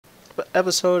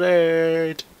episode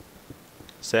 8.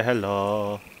 Say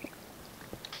hello.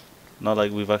 Not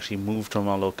like we've actually moved from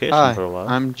our location Hi, for a while.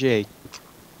 I'm Jake.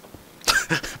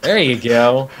 There you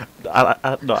go.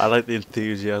 No, I like the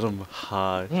enthusiasm.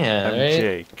 Hi, Yeah, I'm right?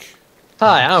 Jake.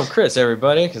 Hi, I'm Chris,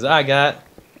 everybody, because I got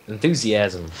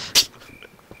enthusiasm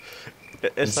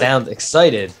and It's like sound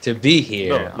excited to be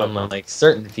here, no, unlike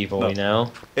certain people we no.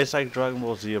 know. It's like Dragon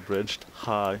Ball Z abridged.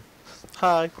 Hi,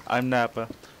 I'm Nappa.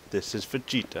 This is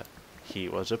Vegeta. He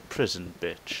was a prison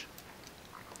bitch.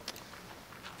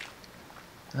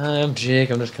 Hi, I'm Jake.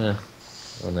 I'm just gonna.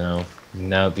 Oh no,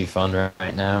 that would be fun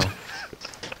right now.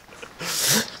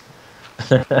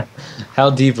 How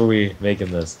deep are we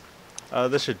making this?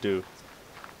 This should do.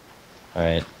 All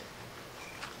right,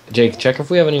 Jake, check if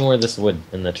we have any more of this wood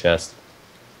in the chest.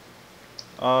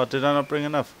 Did I not bring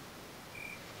enough?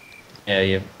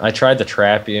 Yeah, I tried to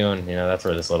trap you, and that's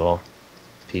where this little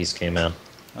piece came out.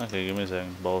 Okay, give me a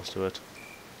second. Balls to it.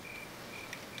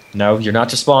 No, you're not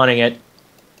just spawning it.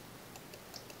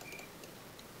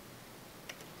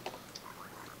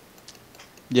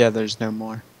 Yeah, there's no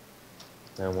more.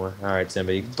 No more. All right,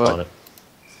 Simba, you can But- spawn it.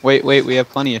 Wait, we have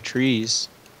plenty of trees.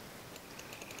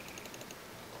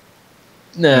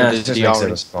 Nah, Or just did he makes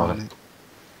already it spawn spawn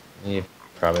it. You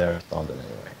probably already spawned it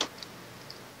anyway.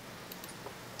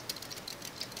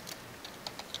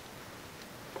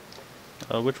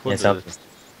 Which Yeah, one it is sounds- it?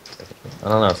 I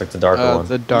don't know. It's like the darker one.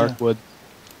 The dark Yeah. wood.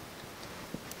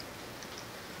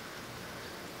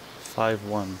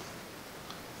 5-1.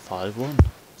 5-1?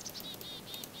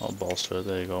 Oh, balls to it.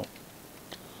 There you go.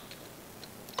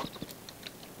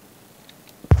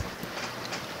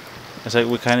 It's like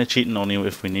we're kind of cheating only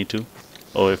if we need to,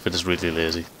 or if it is really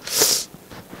lazy.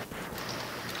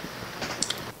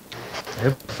 I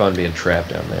have fun being trapped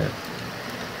down there.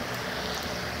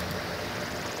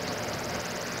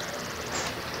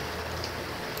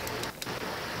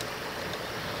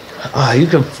 Ah, you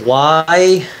can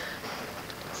fly.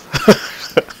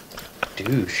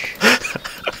 Douche.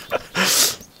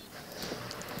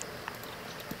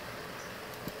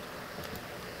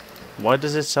 Why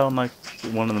does it sound like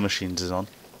one of the machines is on,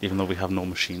 even though we have no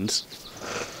machines?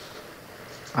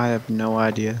 I have no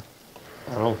idea.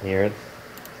 I don't hear it.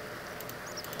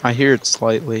 I hear it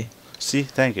slightly. See,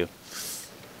 thank you.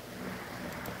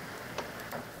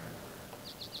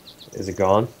 Is it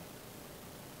gone?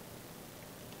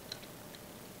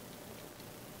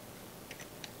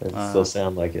 It still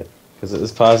sound like it. Because it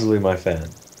was possibly my fan.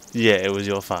 Yeah, it was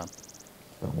your fan.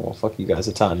 Oh, well, fuck you guys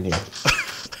a ton here.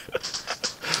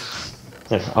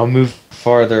 I'll move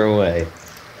farther away.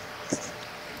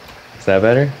 Is that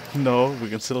better? No, we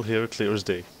can still hear it clear as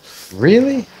day.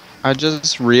 Really? I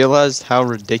just realized how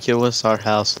ridiculous our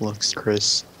house looks,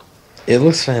 Chris. It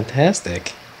looks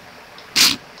fantastic.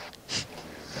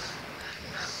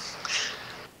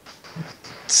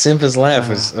 Simpa's laugh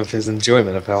was of his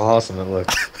enjoyment of how awesome it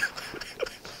looked.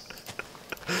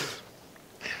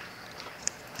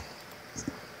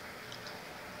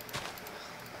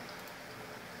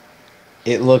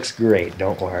 It looks great,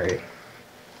 don't worry.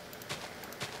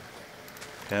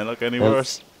 Can't look any Well-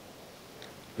 worse.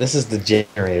 This is the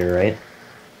generator, right?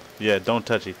 Yeah, don't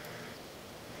touch it.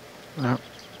 No.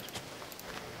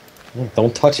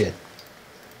 Don't touch it.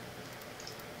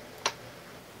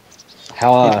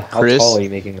 How Chris? tall are you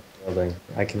making the building?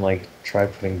 I can like try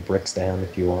putting bricks down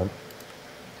if you want.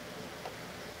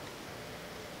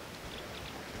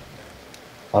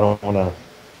 I don't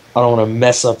wanna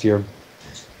mess up your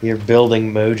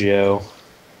building mojo.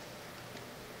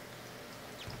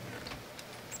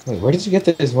 Wait, where did you get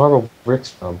these marble bricks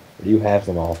from? Or do you have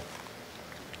them all?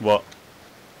 What?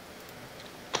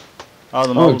 Oh,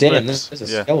 the Oh marble damn, bricks. there's a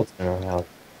Yeah. skeleton in our house.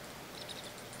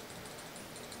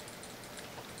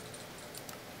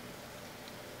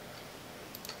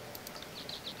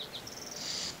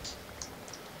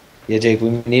 Yeah, Jake, we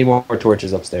need more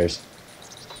torches upstairs.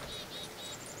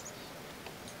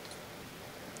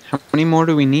 How many more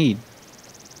do we need?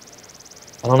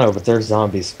 I don't know, but there's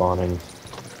zombies spawning.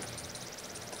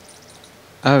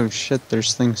 Oh shit,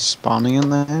 there's things spawning in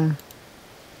there?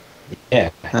 Yeah.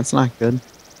 That's not good.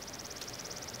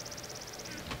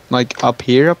 Like up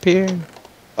here? Up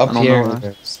I don't here, know.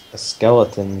 there's a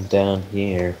skeleton down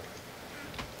here.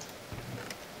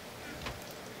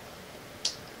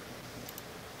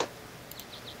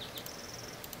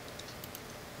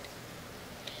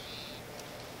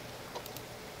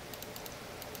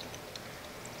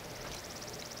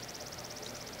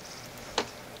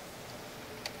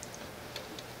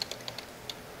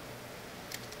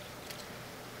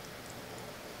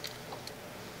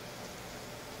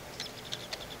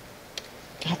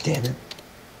 God damn it.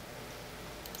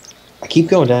 keep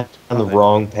going down the Okay.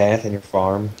 wrong path in your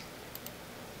farm.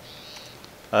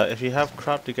 If you have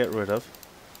crap to get rid of,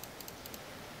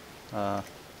 I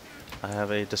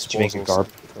have a Did you make a disposal.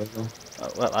 garbage disposal?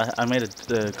 Well, I made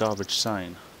a garbage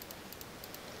sign.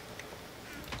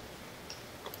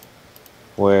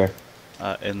 Where?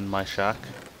 In my shack.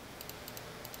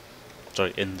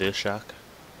 Sorry, in this shack.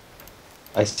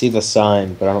 I see the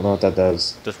sign, but I don't know what that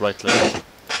does. Just right click.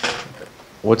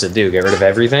 What's it do? Get rid of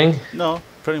everything? No,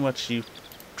 pretty much you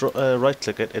right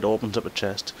click it, it opens up a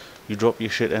chest. You drop your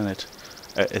shit in it.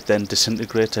 It then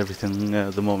disintegrates everything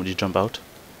the moment you jump out.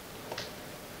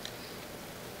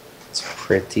 It's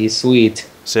pretty sweet.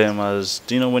 Same as,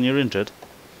 do you know when you're injured?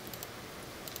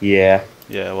 Yeah.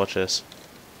 Yeah, watch this.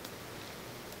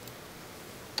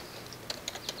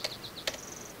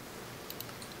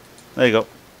 There you go.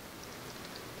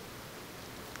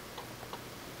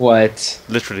 What?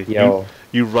 Literally, Yo.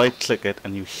 you right click it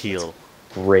and you heal.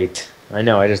 Great. I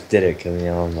know, I just did it because,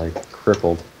 I'm, like,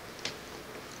 crippled.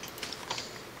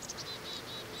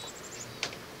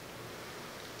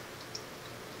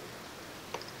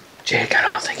 Jake, I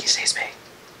don't think he sees me.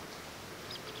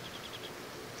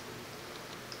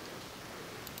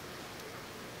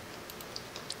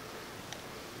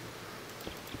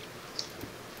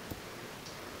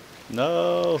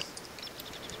 No!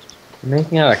 You're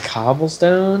making out of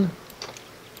cobblestone?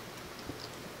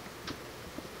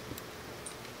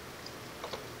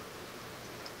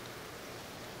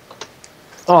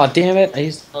 Oh damn it! I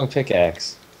used the wrong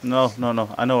pickaxe. No, no,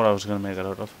 no. I know what I was going to make it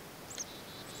out of.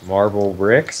 Marble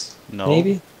bricks? No.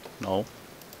 Maybe? No.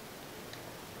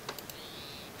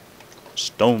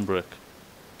 Stone brick.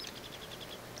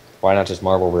 Why not just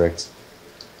marble bricks?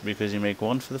 Because you make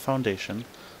one for the foundation,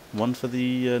 one for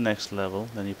the next level,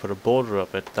 then you put a border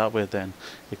up it. That way then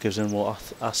it gives it a more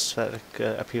aesthetic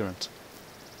appearance.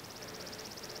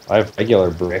 I have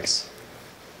regular bricks.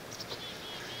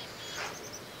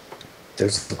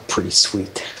 Those look pretty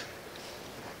sweet.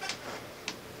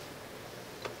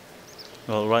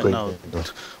 Well, right Great now, builder.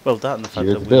 well, that and the fact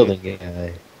You're that the we... building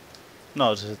guy.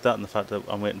 No, it's just that and the fact that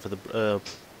I'm waiting for the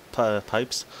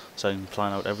pipes so I can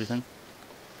plan out everything.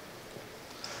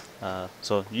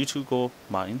 So you two go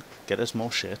mine, get us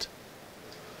more shit.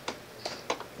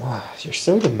 Wow, you're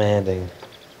so demanding.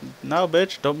 Now,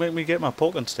 bitch, don't make me get my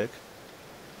poking stick.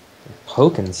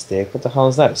 Poking stick? What the hell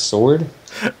is that? A sword?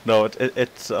 No,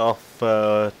 it's off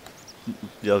the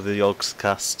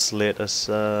Yogscast's latest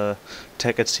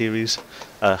Tekkit series.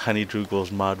 Honey Drew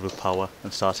goes mad with power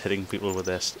and starts hitting people with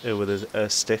his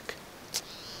stick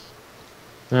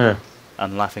Huh.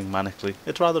 and laughing manically.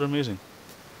 It's rather amusing.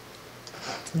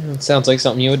 It sounds like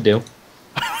something you would do.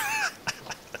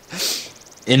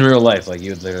 In real life, like you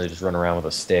would literally just run around with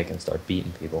a stick and start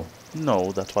beating people.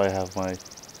 No, that's why I have my...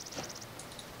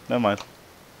 Never mind.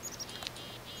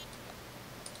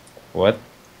 What?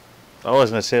 I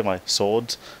was going to say my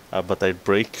swords, but they'd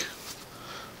break.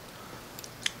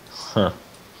 Huh.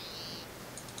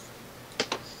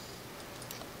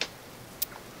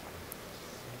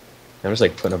 I'm just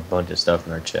like putting a bunch of stuff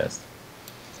in our chest.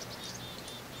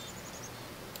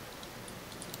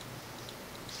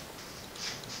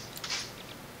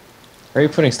 Why are you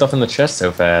putting stuff in the chest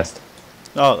so fast?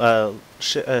 Oh,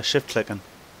 shift clicking.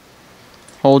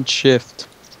 Hold shift.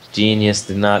 Genius,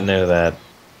 did not know that.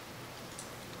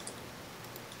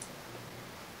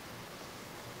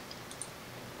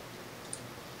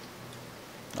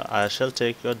 I shall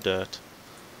take your dirt,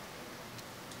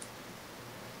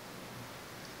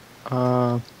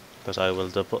 but I will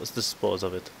dispose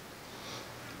of it.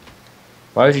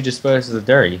 Why would you dispose of the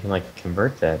dirt? You can like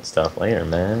convert that stuff later,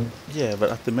 man. Yeah,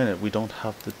 but at the minute we don't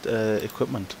have the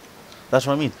equipment. That's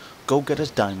what I mean. Go get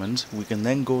us diamonds. We can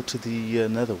then go to the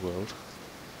netherworld.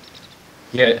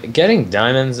 Yeah, getting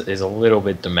diamonds is a little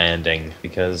bit demanding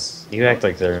because you act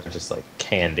like they're just like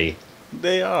candy.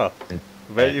 They are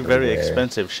very, very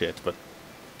expensive shit, but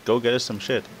go get us some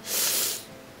shit.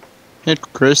 Hey,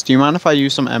 Chris, do you mind if I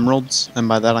use some emeralds? And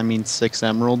by that I mean 6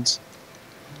 emeralds.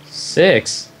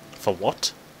 6? For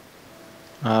what?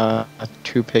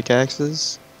 2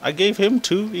 pickaxes. I gave him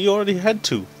 2. He already had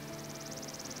 2.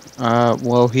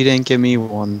 Well, he didn't give me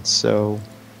one, so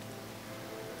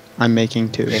I'm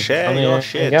making 2. Share I mean, your I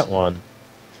shit. get one.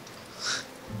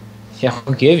 Yeah,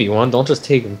 I'll give you one. Don't just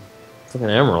take fucking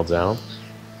emeralds out.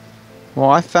 Well,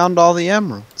 I found all the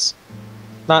emeralds.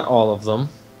 Not all of them.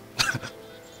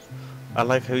 I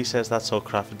like how he says that so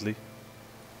craftedly.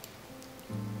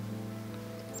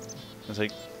 It's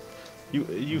like,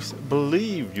 you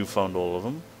believe you found all of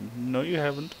them. No, you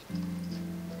haven't.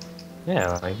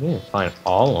 Yeah, like you didn't find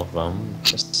all of them.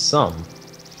 Just some.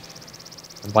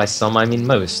 And by some, I mean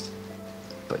most.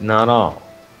 but not all.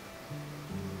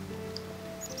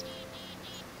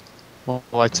 Well,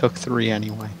 I took 3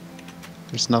 anyway.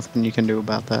 There's nothing you can do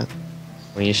about that.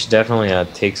 Well, you should definitely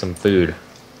take some food.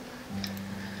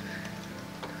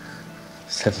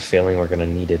 Just have a feeling we're gonna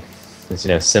need it.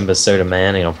 Since, Simba's so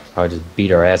demanding, he'll probably just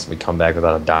beat our ass if we come back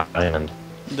without a diamond.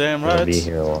 Damn We're gonna be right.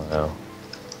 here a while.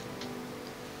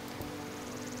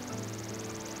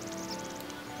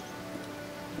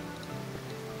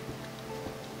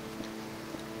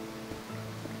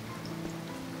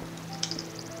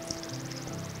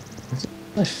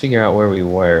 Let's figure out where we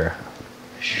were.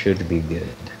 Should be good.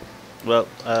 Well,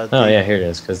 Oh yeah, here it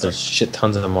is. Because there's shit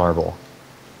tons of marble.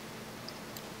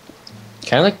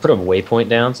 Can I like put a waypoint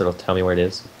down so it'll tell me where it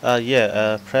is?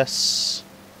 yeah, press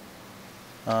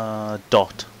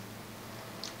dot.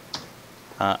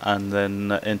 And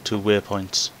then into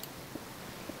waypoints.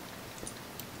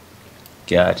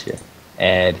 Gotcha.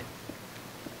 Add.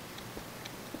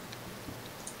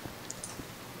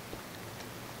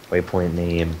 Waypoint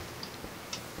name.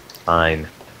 Fine.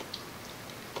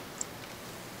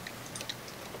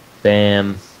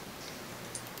 Bam.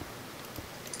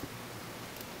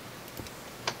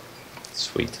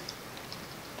 Sweet.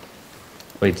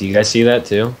 Wait, do you guys see that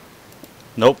too?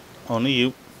 Nope, only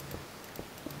you.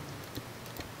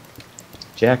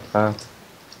 Jackpot.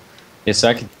 Yeah, so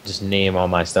I could just name all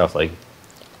my stuff like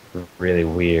really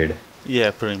weird.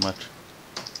 Yeah, pretty much.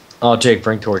 Oh, Jake,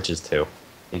 bring torches too.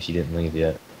 If you didn't leave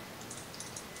yet.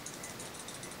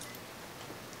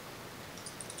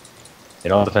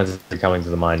 It all depends if you're coming to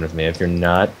the mine with me. If you're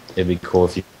not, it'd be cool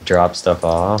if you drop stuff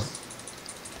off.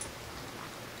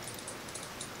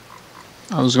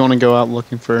 I was going to go out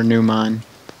looking for a new mine,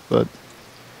 but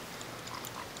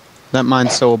that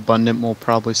mine's so abundant we'll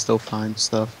probably still find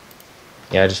stuff.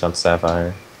 Yeah, I just found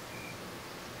sapphire.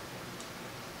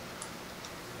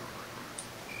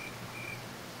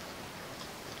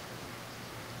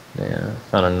 Yeah,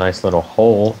 found a nice little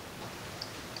hole.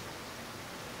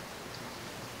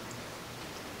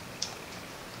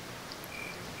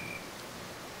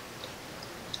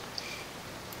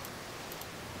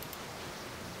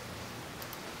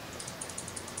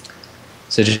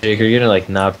 So Jake, are you gonna like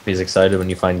not be as excited when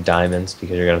you find diamonds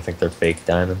because you're gonna think they're fake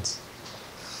diamonds?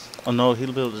 Oh no,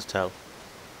 he'll be able to tell.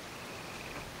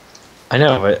 I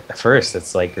know, but at first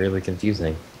it's like really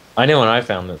confusing. I know when I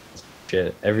found this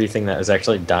shit, everything that was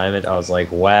actually diamond, I was like,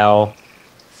 wow,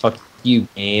 fuck you,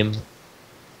 game.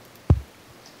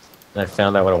 And I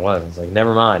found out what it was. It's like,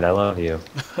 never mind, I love you.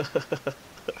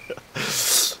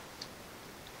 It's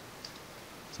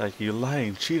like, you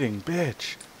lying, cheating,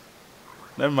 bitch.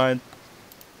 Never mind.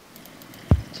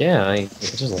 Yeah, like,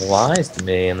 it just lies to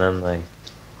me, and then like,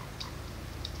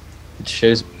 it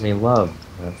shows me love.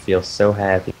 And I feel so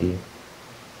happy.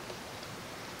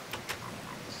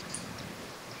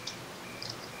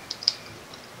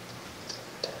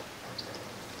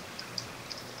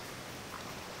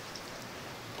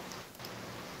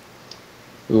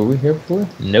 Ooh, were we here before?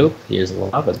 Nope, here's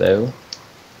lava though.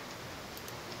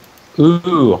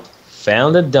 Ooh,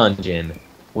 found a dungeon.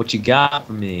 What you got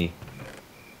for me?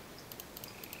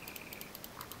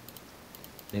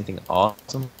 Anything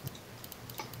awesome?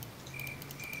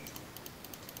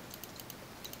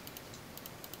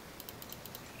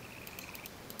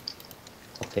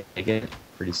 I'll take it.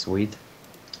 Pretty sweet.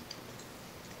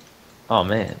 Oh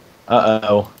man.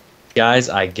 Uh-oh. Guys,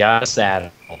 I got a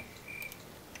saddle.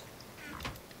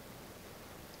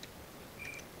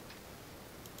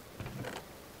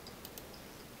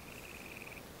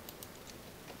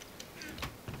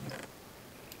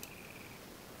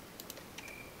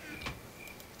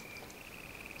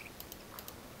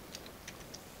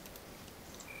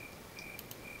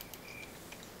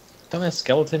 Dumbass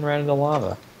skeleton ran into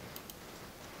lava.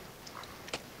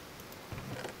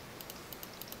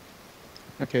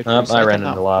 Okay, I Trace, I ran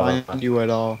cannot into lava. find you at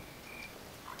all.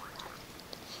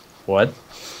 What?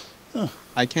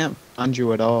 I can't find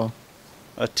you at all.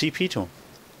 A TP to him.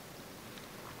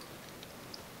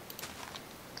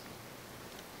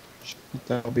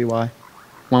 That'll be why.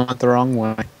 Went the wrong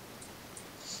way.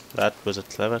 That was a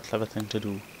clever, clever thing to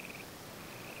do.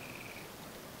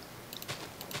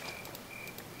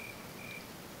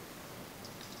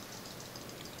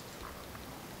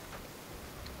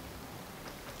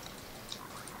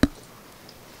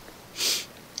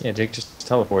 Yeah, Jake, just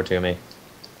teleport to me.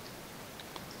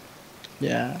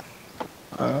 Yeah.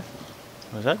 Was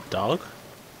that dog?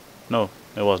 No,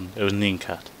 it wasn't. It was Neen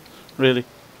Cat. Really?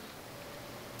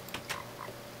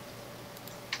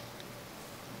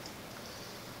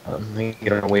 I'm gonna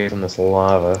get away from this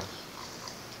lava.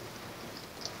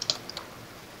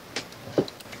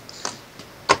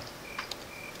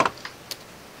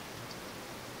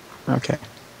 Okay.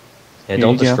 Yeah, Here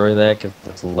don't you go. destroy that because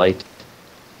it's light.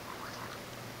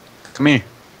 Come here.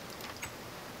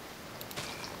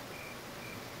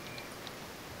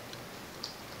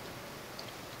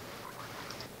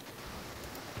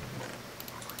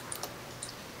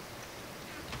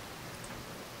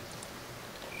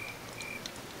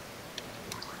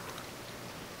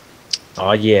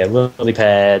 Oh yeah, lily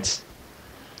pads.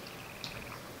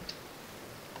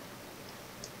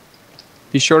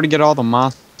 Be sure to get all the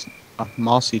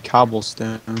mossy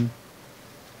cobblestone.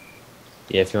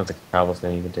 Yeah, if you want the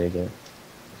cobblestone, you can take it.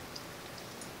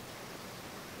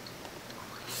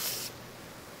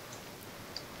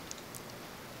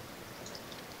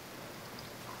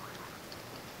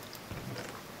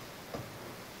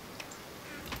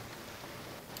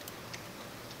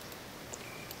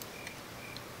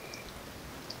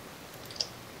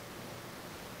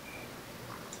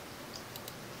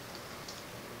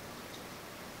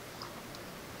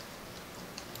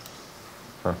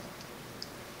 Huh.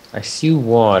 I see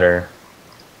water,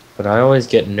 but I always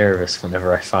get nervous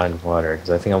whenever I find water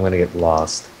because I think I'm gonna get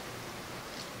lost.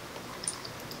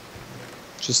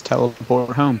 Just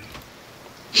teleport home.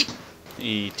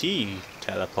 E.T.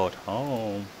 Teleport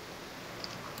home.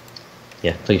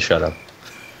 Yeah, please shut up.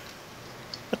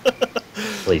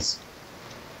 Please.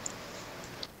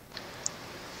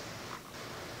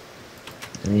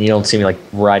 And you don't see me like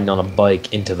riding on a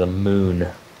bike into the moon.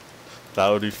 That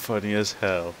would be funny as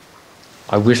hell.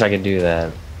 I wish I could do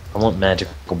that. I want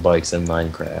magical bikes in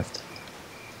Minecraft.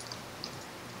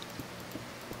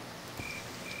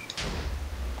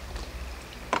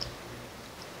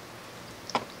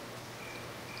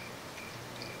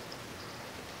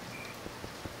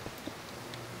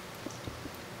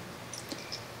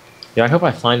 Yeah, I hope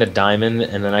I find a diamond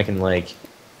and then I can like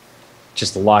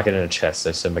just lock it in a chest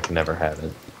so Simba can never have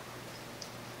it.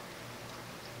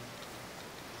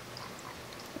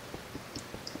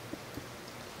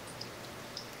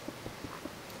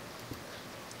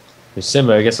 Hey,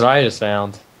 Simba, guess what I just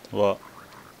found? What?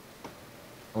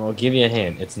 I'll give you a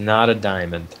hint. It's not a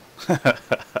diamond, but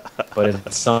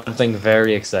it's something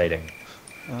very exciting.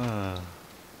 And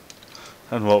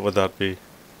what would that be?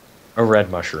 A red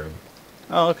mushroom.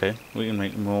 Oh, okay. We can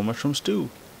make more mushroom stew.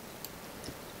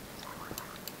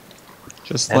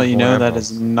 Just to And let you more know, that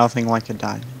emeralds. is nothing like a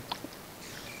diamond.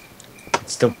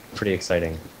 It's still pretty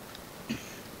exciting.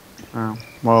 Oh.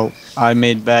 Well, I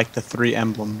made back the 3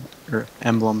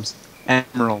 emeralds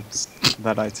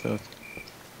that I took.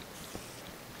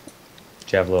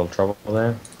 Did you have a little trouble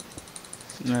there?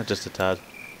 Yeah, just a tad.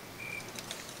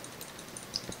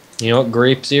 You know what,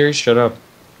 Grape Series? Shut up.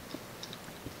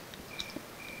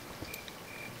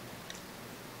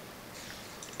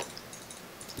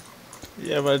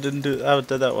 Yeah, but I didn't do. I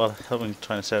did that while helping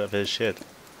trying to set up his shit.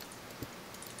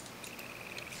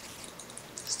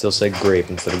 Still say grape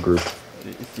instead of group.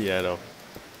 Yeah, I know.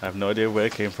 I have no idea where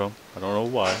it came from. I don't know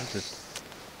why. Just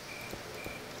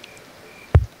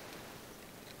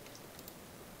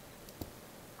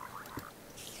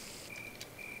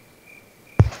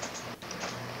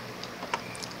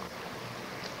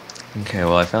Okay,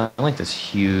 well I found like this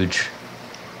huge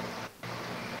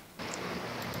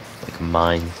like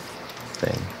mine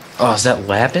thing. Oh, is that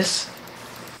lapis?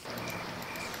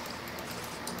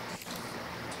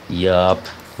 Yup.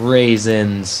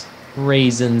 Raisins.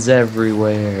 Raisins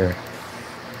everywhere.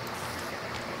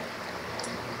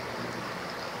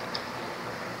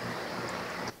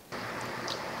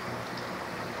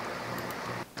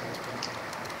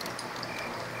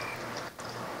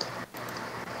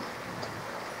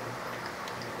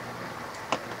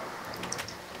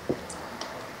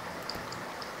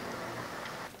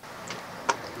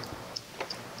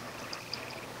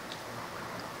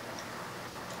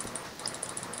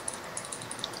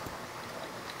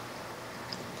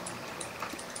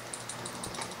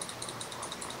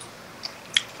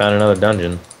 Found another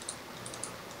dungeon.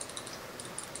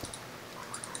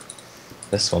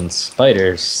 This one's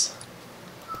spiders.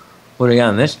 What do we got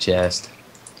in this chest?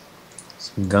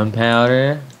 Some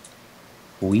gunpowder.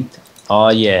 Wheat. Oh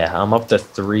yeah, I'm up to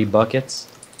 3 buckets.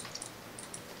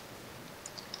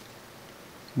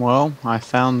 Well, I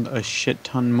found a shit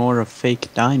ton more of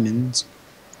fake diamonds.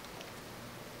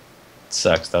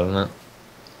 Sucks, doesn't it?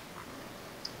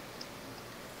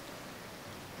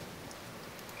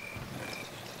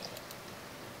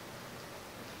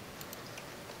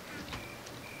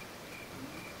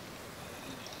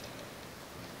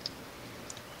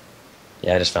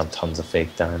 Yeah, I just found tons of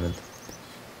fake diamond.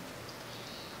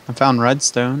 I found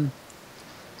redstone.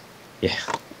 Yeah.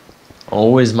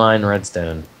 Always mine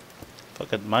redstone.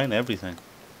 fucking mine everything.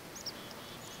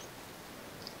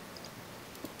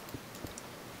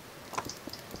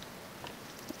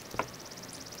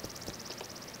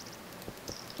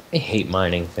 I hate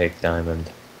mining fake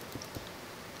diamond.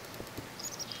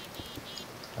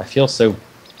 I feel so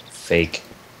fake.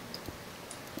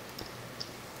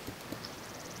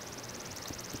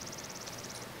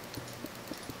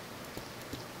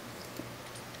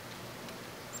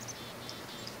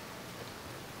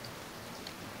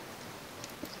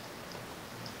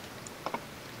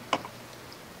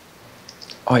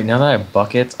 Oh wait, now that I have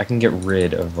buckets, I can get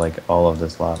rid of like all of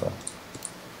this lava.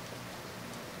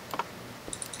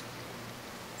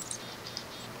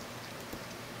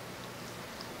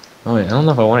 Oh wait, I don't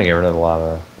know if I want to get rid of the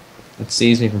lava. It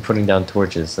saves me from putting down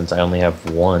torches since I only have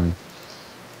one.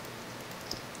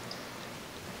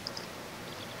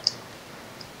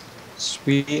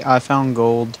 Sweet, I found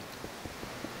gold.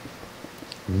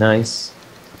 Nice.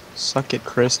 Suck it,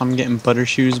 Chris. I'm getting butter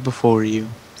shoes before you.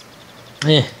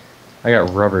 Eh, I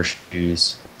got rubber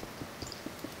shoes.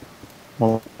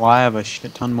 Well, I have a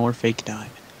shit ton more fake diamond.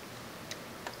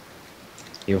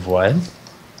 You have what?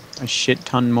 A shit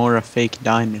ton more of fake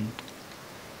diamond.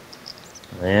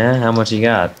 Yeah, how much you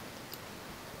got?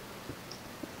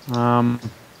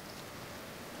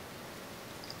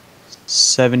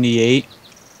 78.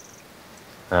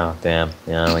 Oh, damn.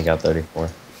 Yeah, I only got 34.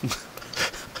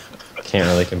 Can't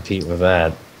really compete with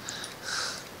that.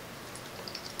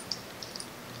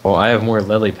 Well, I have more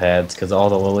lily pads because all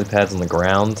the lily pads on the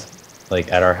ground,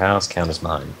 like at our house, count as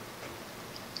mine.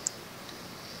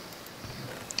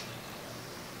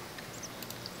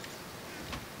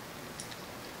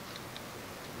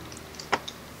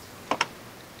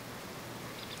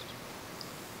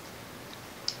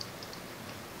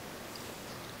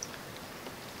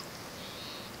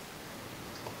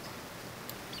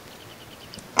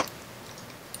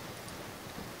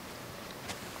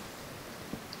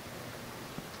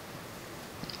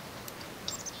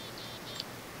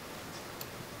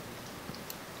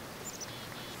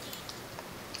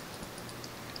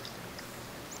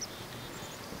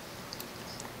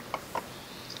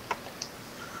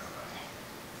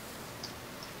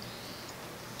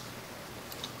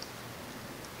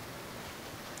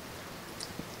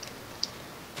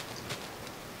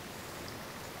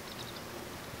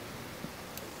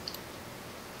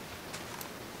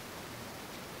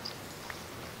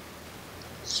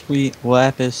 Sweet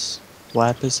lapis.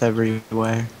 Lapis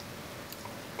everywhere.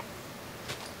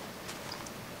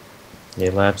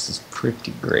 Yeah, lapis is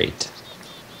pretty great.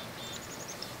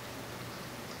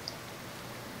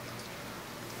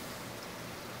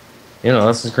 You know,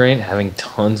 this is great, having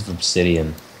tons of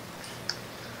obsidian.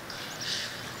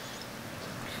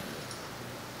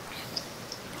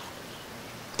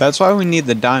 That's why we need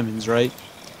the diamonds, right?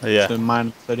 Yeah. To mine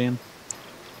obsidian.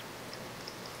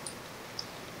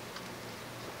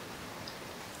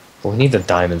 Well, we need the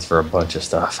diamonds for a bunch of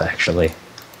stuff, actually.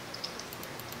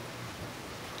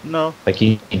 No. Like,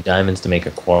 you need diamonds to make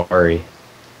a quarry.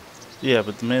 Yeah,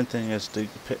 but the main thing is to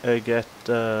get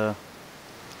the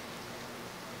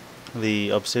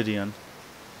obsidian.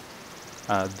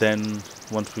 Then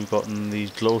once we've gotten the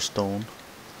glowstone,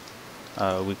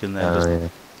 we can then just Yeah.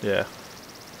 yeah.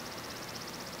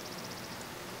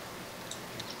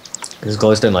 Because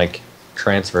glowstone, like,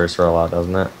 transfers for a lot,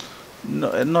 doesn't it?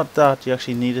 No, not that you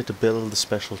actually needed to build the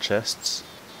special chests.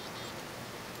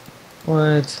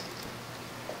 What?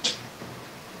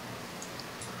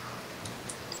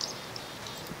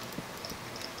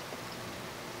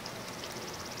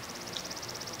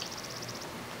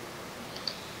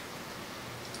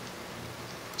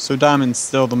 So diamond's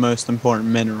still the most important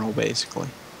mineral, basically.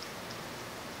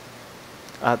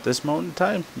 At this moment in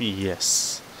time,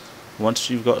 yes.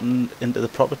 Once you've gotten into the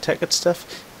proper tech and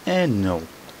stuff, no.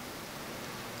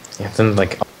 Yeah, then,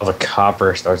 like, all the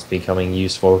copper starts becoming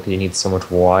useful because you need so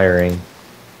much wiring.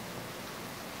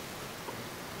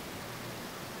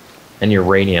 And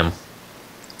uranium.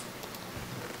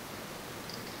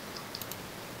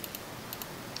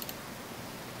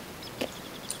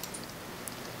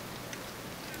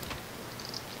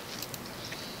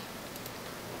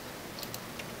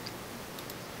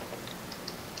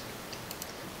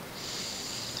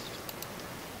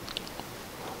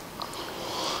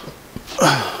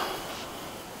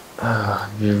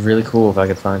 It'd be really cool if I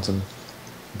could find some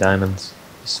diamonds.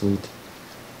 Sweet.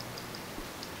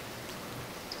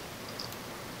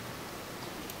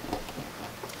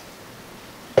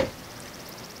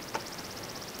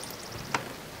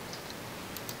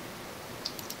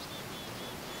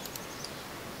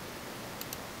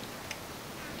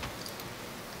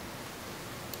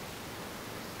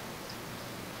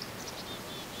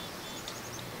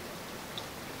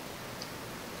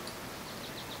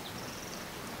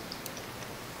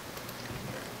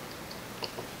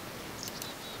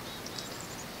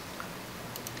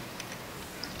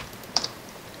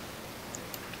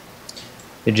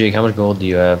 Hey Jake, how much gold do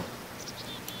you have?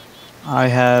 I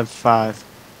have 5.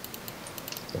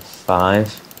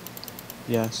 5?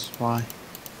 Yes, why?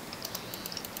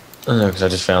 Oh no, because I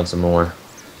just found some more.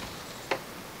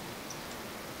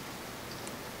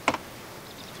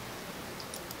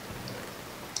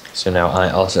 So now I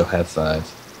also have 5.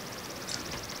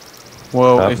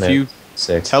 Well, Oh, if no. you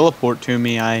 6. teleport to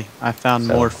me, I found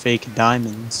 7. more fake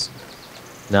diamonds.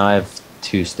 Now I have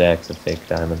 2 stacks of fake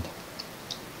diamond.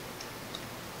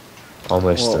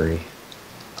 Almost Well, 3.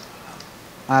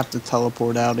 I have to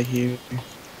teleport out of here.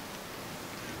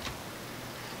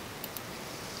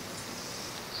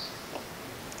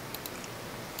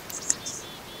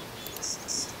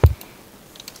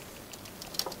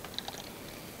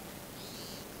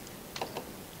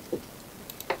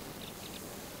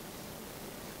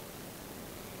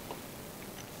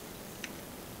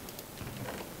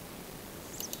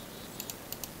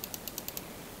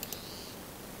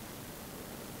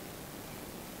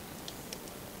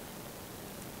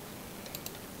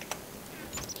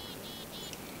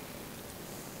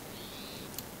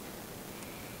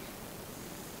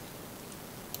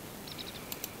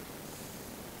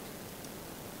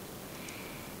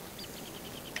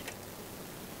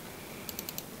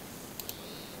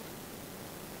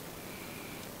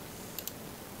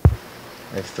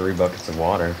 I have 3 buckets of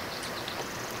water.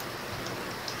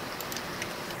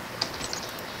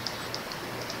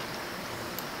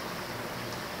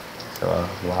 So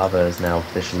lava is now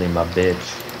officially my bitch.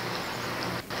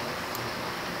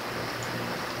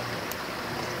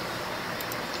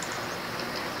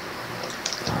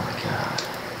 Oh my god.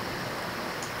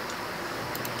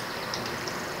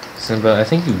 Simba, I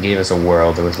think you gave us a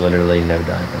world that was literally no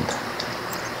diamond.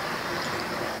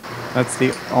 That's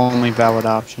the only valid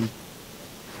option.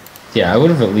 Yeah, I would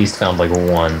have at least found like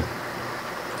 1.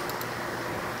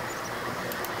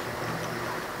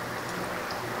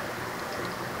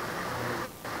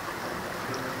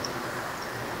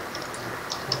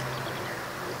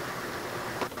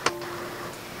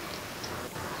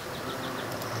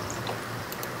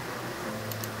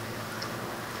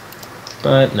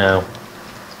 But no.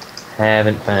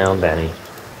 Haven't found any.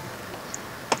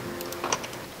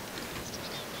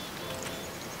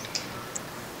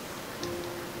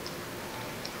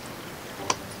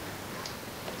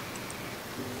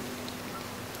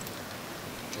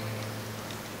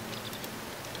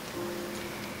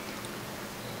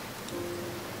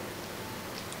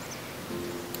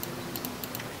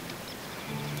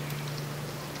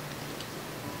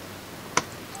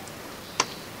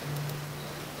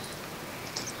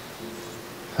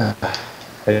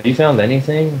 Have you found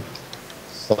anything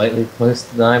slightly close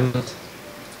to diamond?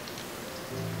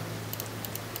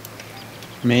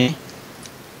 Me?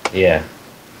 Yeah,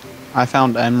 I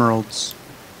found emeralds.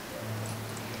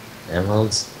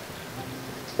 emeralds.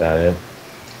 That's about it.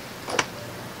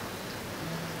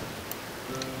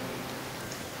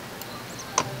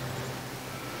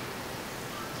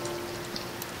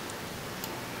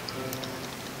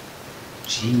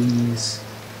 Jeez.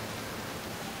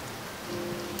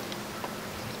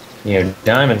 You know,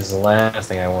 diamond is the last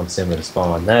thing I want Simba to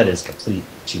spawn. That is complete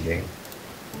cheating.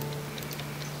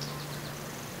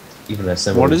 Even though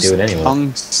Simba What would is do it anyway.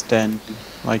 tungsten?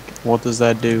 Like, what does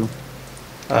that do?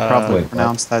 I probably Wait, what?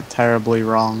 pronounced that terribly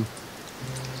wrong.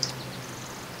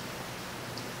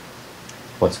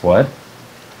 What's what?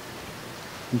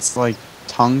 It's like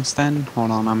tungsten?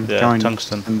 Hold on, I'm Yeah, going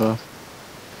tungsten. Simba.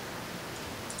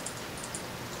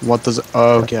 What does...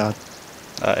 Oh, God.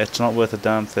 It's not worth a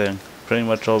damn thing. Pretty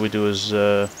much all we do is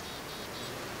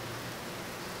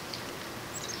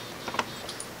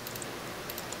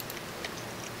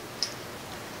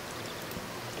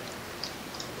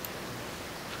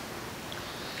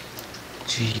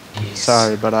Jeez.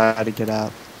 Sorry, but I had to get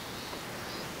out.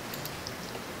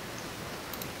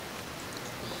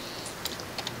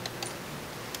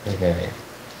 Okay.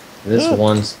 This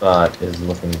one spot is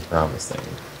looking promising.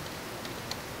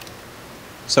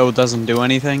 So it doesn't do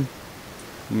anything?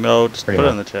 no, just Pretty put it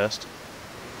much. in the chest.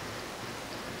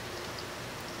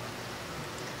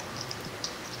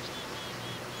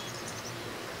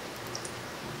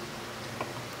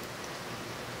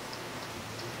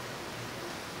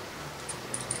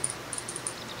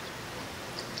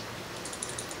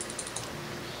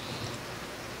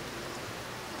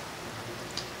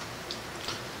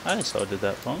 I saw I did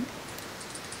that wrong.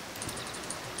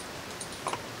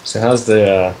 So how's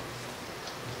the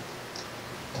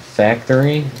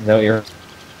factory? Is that what you're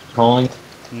calling it?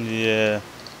 Yeah,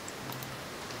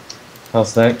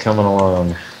 How's that coming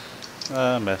along?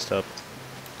 I messed up.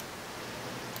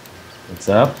 It's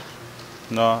up?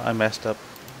 No, I messed up.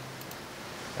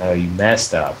 Oh, you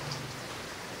messed up.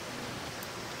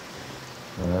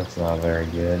 Well, that's not very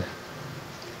good.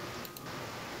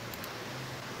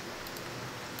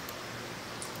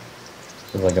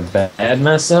 So like a bad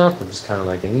mess up, or just kind of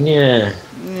like a yeah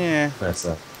Yeah. mess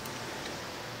up.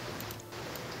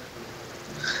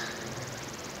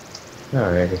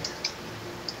 Alrighty.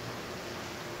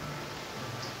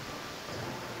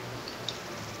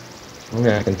 I'm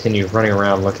gonna continue running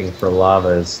around looking for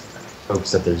lavas,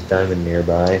 hopes that there's diamond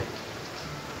nearby.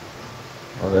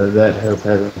 Although that hope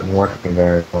hasn't been working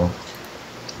very well.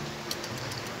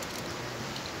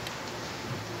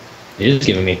 It is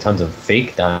giving me tons of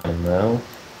fake diamond though.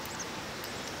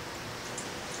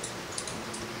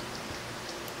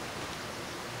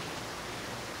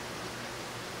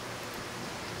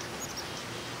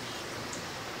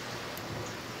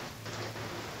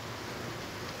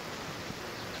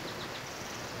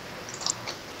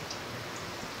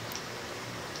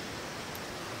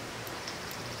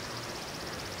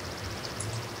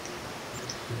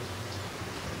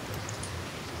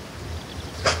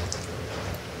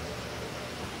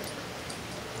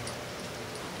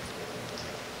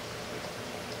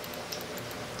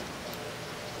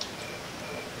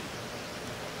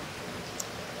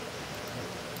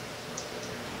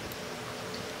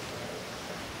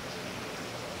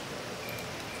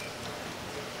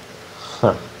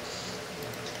 Huh.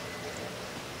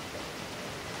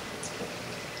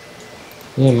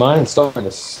 Yeah, mine's starting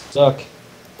to suck.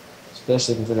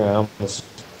 Especially considering I almost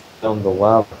found the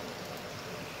lava.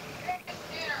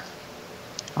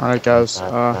 Alright, guys.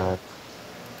 I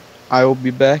will be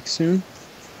back soon.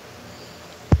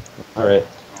 Alright.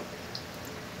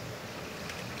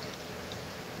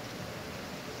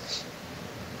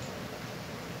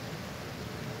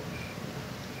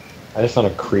 I just found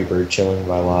a creeper chilling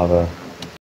by lava.